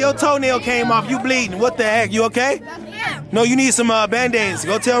 Okay, your toenail came off. You bleeding. What the heck? You okay? No, you need some Band-Aids.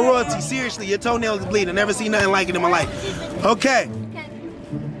 Go tell royalty. Seriously, your toenail is bleeding. Never seen nothing like it in my life. Okay.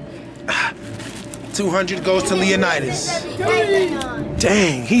 200 goes to Leonidas.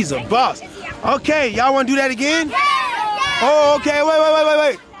 Dang, he's a boss. Okay, y'all want to do that again? Oh, okay.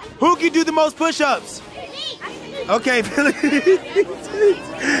 Wait. Who can do the most push-ups? Okay,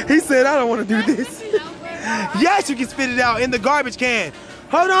 he said, I don't want to do this. Yes, you can spit it out in the garbage can.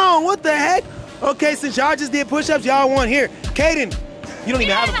 Hold on, what the heck? Okay, since y'all just did push-ups, y'all want here. Kaden, you don't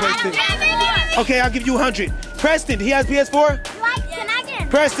even have a Preston. Okay, I'll give you 100. Preston, he has PS4?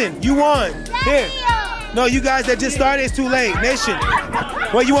 Preston, you won. Here. No, you guys that just started, it's too late. Nation.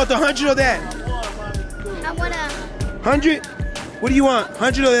 What, you want the 100 or that? I want 100? What do you want?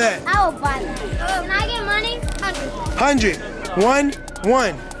 100 or that? I will buy that. Can I get money? 100. 100.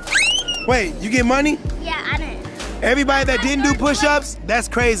 One. Wait, you get money? Yeah, I didn't. Everybody that didn't do push-ups, that's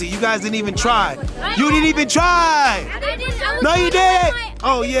crazy. You guys didn't even try. You didn't even try. No, you did.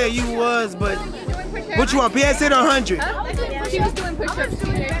 Oh, yeah, you was, but what you want, PSN or 100? She was doing push-ups.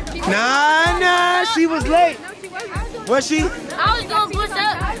 Nah, she was late. Was she? I was doing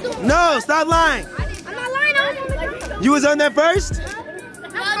push-ups. No, stop lying. I'm not lying. You was on that first? No,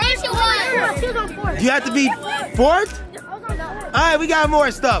 she was on fourth. You have to be fourth? All right, we got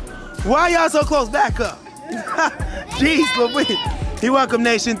more stuff. Why y'all so close? Back up. Jeez, Louise. You're welcome,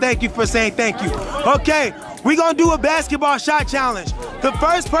 Nation. Thank you for saying thank you. Okay, we're going to do a basketball shot challenge. The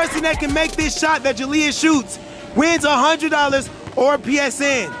first person that can make this shot that Jalea shoots wins $100 or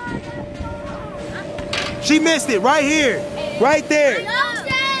PSN. She missed it right here. Right there.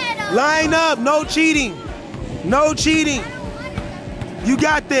 Line up. No cheating. No cheating. You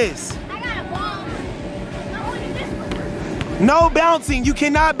got this. No bouncing. You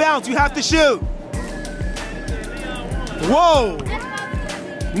cannot bounce. You have to shoot. Whoa.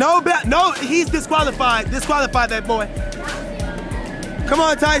 No, he's disqualified. Disqualified that boy. Come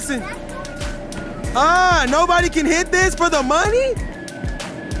on, Tyson. Nobody can hit this for the money?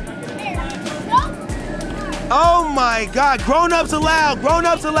 Oh my God. Grown-ups allowed.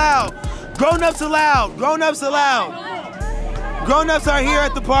 Grown-ups allowed. Grown-ups allowed. Grown-ups allowed. Grown-ups are here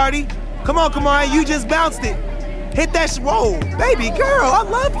at the party. Come on. You just bounced it. Hit that whoa, baby girl, I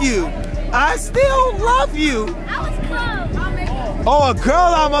love you. I still love you. I was close. Oh, a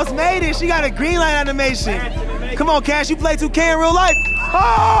girl almost made it. She got a green light animation. Come on, Cash, you play 2K in real life.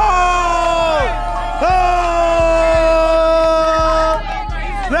 Oh!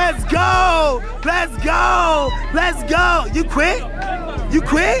 Let's go! Let's go! Let's go! You quit? You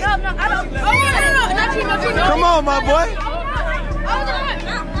quit? No, I don't. No. Come on, my boy.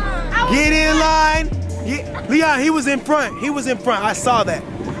 Get in line. Leon, he was in front. He was in front. I saw that.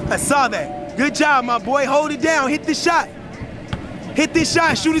 Good job, my boy. Hold it down. Hit this shot. Hit this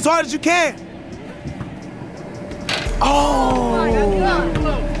shot. Shoot as hard as you can. Oh.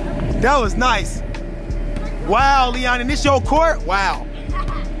 That was nice. Wow, Leon. And this your court? Wow.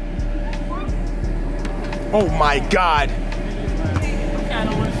 Oh, my God.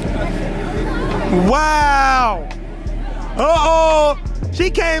 Wow. Uh-oh. She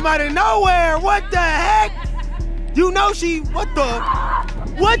came out of nowhere. What the heck? You know what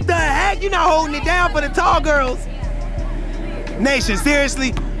the heck? You're not holding it down for the tall girls. Nation,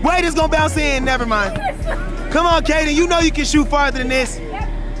 seriously. Wait, it's gonna bounce in. Never mind. Come on, Kaden. You know you can shoot farther than this.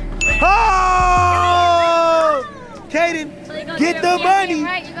 Oh! Kaden, get the money.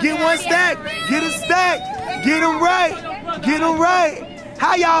 Get one stack. Get a stack. Get them right. Get them right.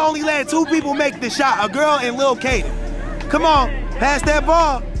 How y'all only let 2 people make the shot? A girl and Lil Kaden. Come on. Pass that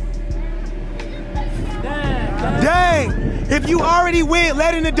ball. Dang. If you already win,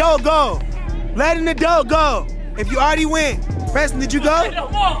 let an adult go. Let an adult go. If you already win. Preston, did you go?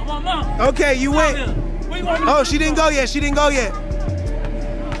 Okay, you went. Oh, she didn't go yet. She didn't go yet.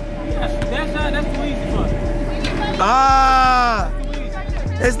 That's too easy for her.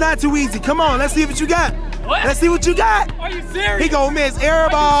 It's not too easy. Come on, let's see what you got. What? Let's see what you got. Are you serious? He gonna miss air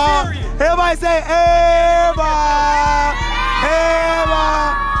ball. Everybody say air ball. Air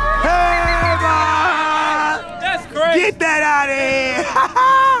ball. Air ball. That's crazy. Get that out of here.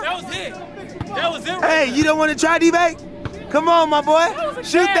 That was it. That was it. Hey, you don't want to try, D-Bake? Come on, my boy.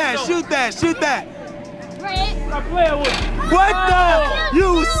 Shoot that, shoot that, shoot that. I'm playing with you. What the?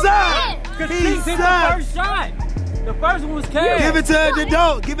 You suck. He The sucked. first shot. The first one was cash. Give it to an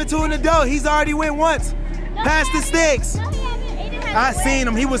adult. Give it to an adult. He's already went once. Pass the sticks. I seen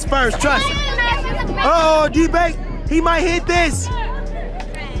him. He was first. Trust me. Oh, D-Bake. He might hit this.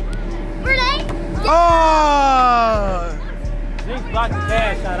 Oh. Jinx blocked the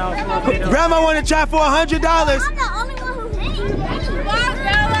cash shot out. Grandma want to try for $100. I'm the only one who hit.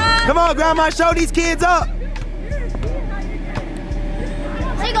 Come on, Grandma. Show these kids up.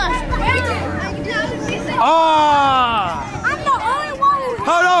 Oh. I'm the only one who hit.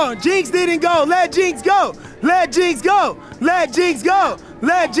 Hold on. Jinx didn't go. Let Jinx go. Let Jinx go. Let Jinx go.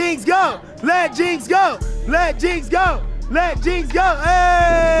 Let Jinx go. Let Jinx go. Let Jinx go. Let Jinx go.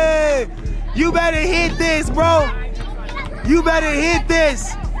 Hey. You better hit this, bro. You better hit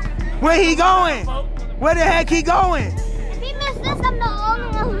this. Where he going? Where the heck he going? If he missed this, I'm the only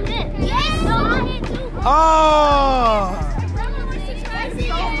one who hit. Yes, no, I hit too. Oh.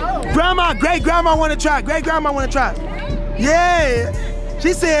 Grandma, great grandma want to try. Great grandma want to try. Yeah.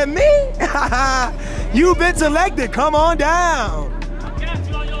 She said me. You've been selected. Come on down. I got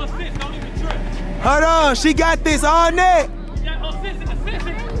you on your assist. Don't even trip. Hold on. She got this all net. You got assist.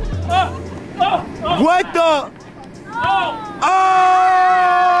 What the? Oh!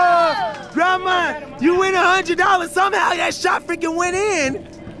 Grandma, you win $100. Somehow that shot freaking went in.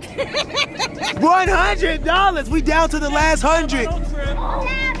 $100. We down to the last 100.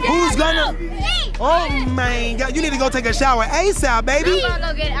 Who's gonna? Oh my God! You need to go take a shower ASAP, baby.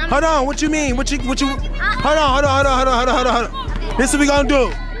 Hold on. What you mean? What you? Hold on. This is what we gonna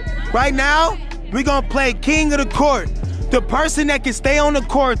do. Right now, we gonna play King of the Court. The person that can stay on the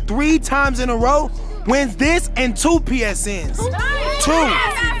court 3 times in a row wins this and 2 PSNs.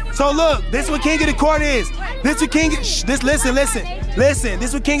 2. So look, this is what King of the Court is. This what King. Listen. This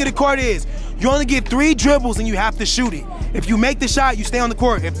is what King of the Court is. You only get 3 dribbles and you have to shoot it. If you make the shot, you stay on the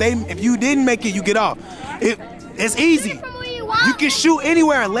court. If you didn't make it, you get off. It's easy. You can shoot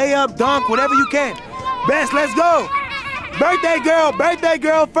anywhere, layup, dunk, whatever you can. Best, let's go. Birthday girl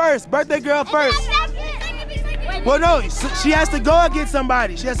first. Well, no, she has to go against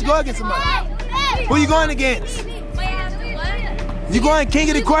somebody. Who you going against? You going King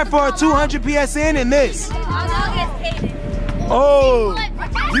of the Court for a 200 PSN and this. Oh,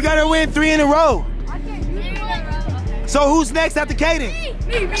 you gotta win 3 in a row. So who's next after Kaden?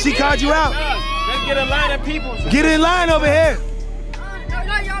 She called you out. Let's get a line of people. Get in line over here.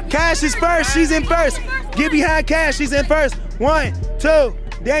 Cash is first. She's in first. Get behind Cash. She's in first. 1, 2.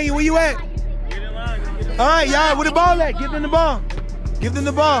 Daniel, where you at? All right, y'all. Where the ball at? Give them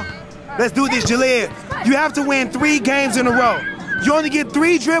the ball. Let's do this, Jalea. You have to win 3 games in a row. You only get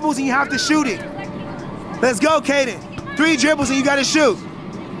 3 dribbles and you have to shoot it. Let's go, Kaden. 3 dribbles and you gotta shoot.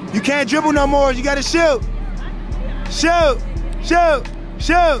 You can't dribble no more. You gotta shoot. Shoot.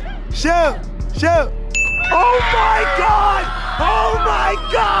 Oh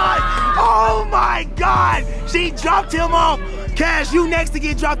my God. She dropped him off. Cash, you next to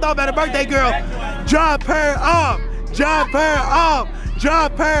get dropped off at a birthday girl. Drop her off.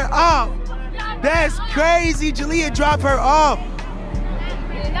 That's crazy. Jalea dropped her off.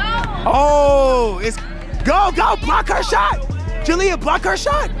 Oh, it's go. Block her shot. Jalea, block her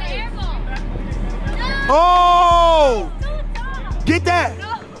shot. Oh, get that.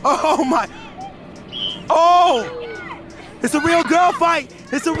 Oh my. Oh, it's a real girl fight.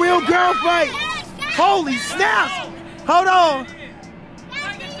 Holy snaps. Hold on.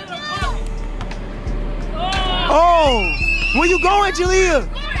 Oh, where you going, Jalea?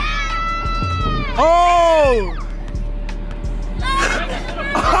 Oh.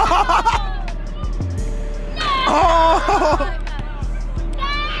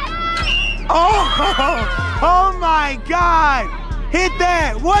 Oh my God. Hit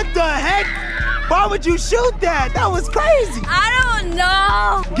that. What the heck? Why would you shoot that? That was crazy. I don't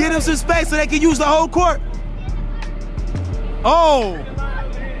know. Get them some space so they can use the whole court. Oh.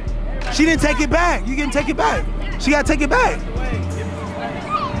 She didn't take it back. You didn't take it back. She got to take it back.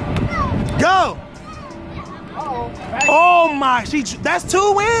 Go. Oh my. That's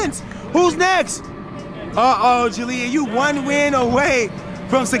 2 wins. Who's next? Uh-oh, Jalea, you 1 win away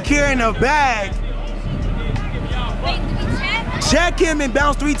from securing a bag. Wait, did we check? Check him and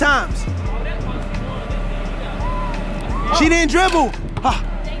bounce 3 times. She didn't dribble.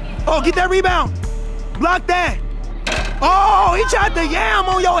 Oh, get that rebound. Block that. Oh, he tried to yam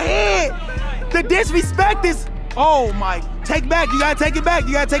on your head. The disrespect is, oh my. Take back, you gotta take it back.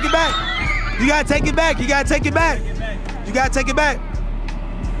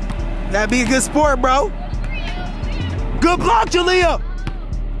 That'd be a good sport, bro. Good block, Jalea.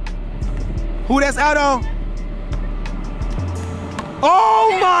 Who that's out on?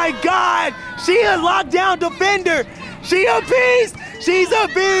 Oh my God. She a lockdown defender. She a beast. She's a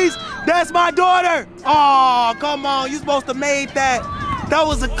beast. That's my daughter. Oh, come on. You supposed to made that. That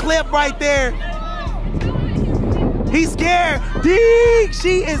was a clip right there. He's scared. Dee,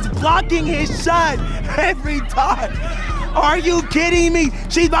 she is blocking his shot every time. Are you kidding me?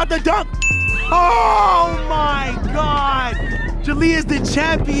 She's about to dunk. Oh my God. Jalea's the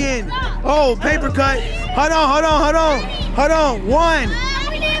champion. Oh, paper cut. Hold on, hold on, hold on. Hold on, 1.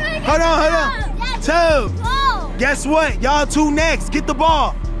 Hold on. 2. Guess what? Y'all 2 next. Get the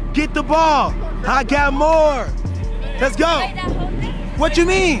ball. Get the ball. I got more. Let's go. What you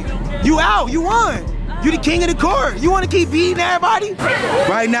mean? You out. You won. You the king of the court. You want to keep beating everybody?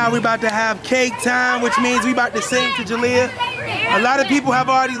 Right now, we about to have cake time, which means we about to sing to Jalea. A lot of people have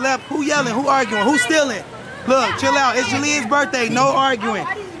already left. Who yelling? Who arguing? Who stealing? Look, chill out. It's Jalea's birthday. No arguing.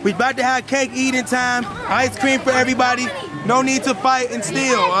 We about to have cake eating time. Ice cream for everybody. No need to fight and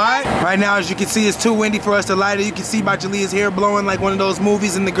steal, all right? Right now, as you can see, it's too windy for us to light it. You can see by Jalea's hair blowing like one of those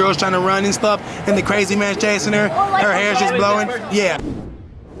movies and the girl's trying to run and stuff and the crazy man's chasing her. Her hair's just blowing. Yeah.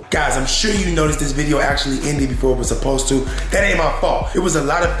 Guys, I'm sure you noticed this video actually ended before it was supposed to. That ain't my fault. It was a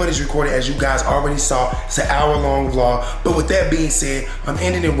lot of footage recorded, as you guys already saw. It's an hour-long vlog. But with that being said, I'm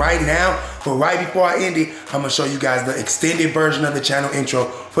ending it right now. But right before I end it, I'm gonna show you guys the extended version of the channel intro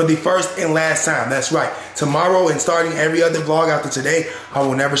for the first and last time. That's right. Tomorrow and starting every other vlog after today, I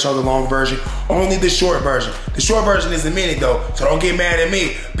will never show the long version, only the short version. The short version is a minute though, so don't get mad at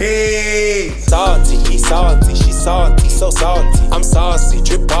me. Peace. Salty, he's salty, she's salty, so salty. I'm saucy,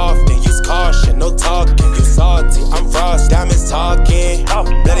 drip off, then use caution, no talking. You salty, I'm frost, diamonds talking,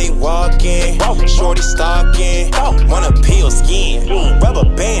 bloody walking, shorty stalking, wanna peel skin, rubber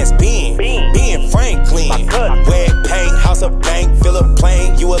bands being Franklin, red paint, house of bank, fill a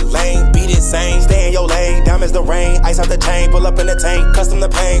plane, you a lame, beat it same, stay in your lane, diamonds the rain, ice out the chain, pull up in the tank, custom the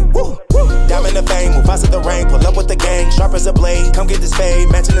paint, woo, diamond the fame, move fast to the rain, pull up with the gang, sharp as a blade, come get this fade,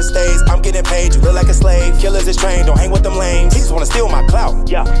 matching the stage, I'm getting paid, you look like a slave, killers is trained, don't hang with them lames, he just wanna steal my clout,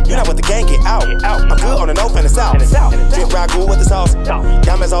 you're not with the gang, get out, I'm good on the north and the south, drip ragu with the sauce,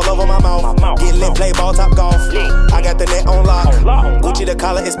 diamonds all over my mouth, get lit, play ball, top golf, I got the net on lock, Gucci the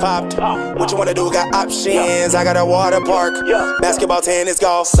collar is popped, what you wanna do, got options, I got a water park, basketball, tennis,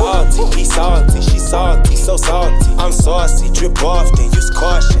 golf, salty, he's salty, she's salty, so salty. I'm saucy, drip off, then use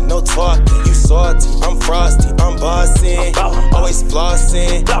caution, no talking. You salty, I'm frosty, I'm bossing, always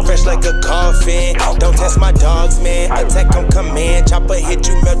flossing, fresh like a coffin. Don't test my dogs, man. Attack on command, chopper hit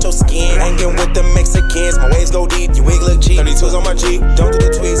you, melt your skin. Hanging with the Mexicans, my waves go deep, you wig look cheap. 32s on my Jeep, don't do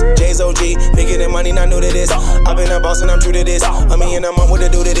the tweets. J's OG, bigger than money, not new to this. I've been a boss and I'm true to this. A million a month, what to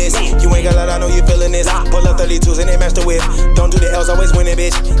do to this? You ain't got a lot, I know you feeling this. Pull up 32s and they match the whip. Don't do the L's, always winning,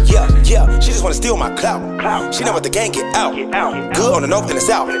 bitch. Yeah, she just wanna steal my clout. She know what the gang get out. Good on the north and the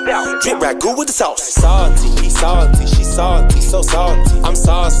south. Drip ragu with the sauce. Salty, he's salty, she's salty, so salty. I'm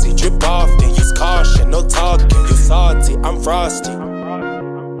saucy, drip off, then use caution, no talking. You salty, I'm frosty.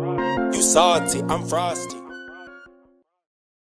 You salty, I'm frosty.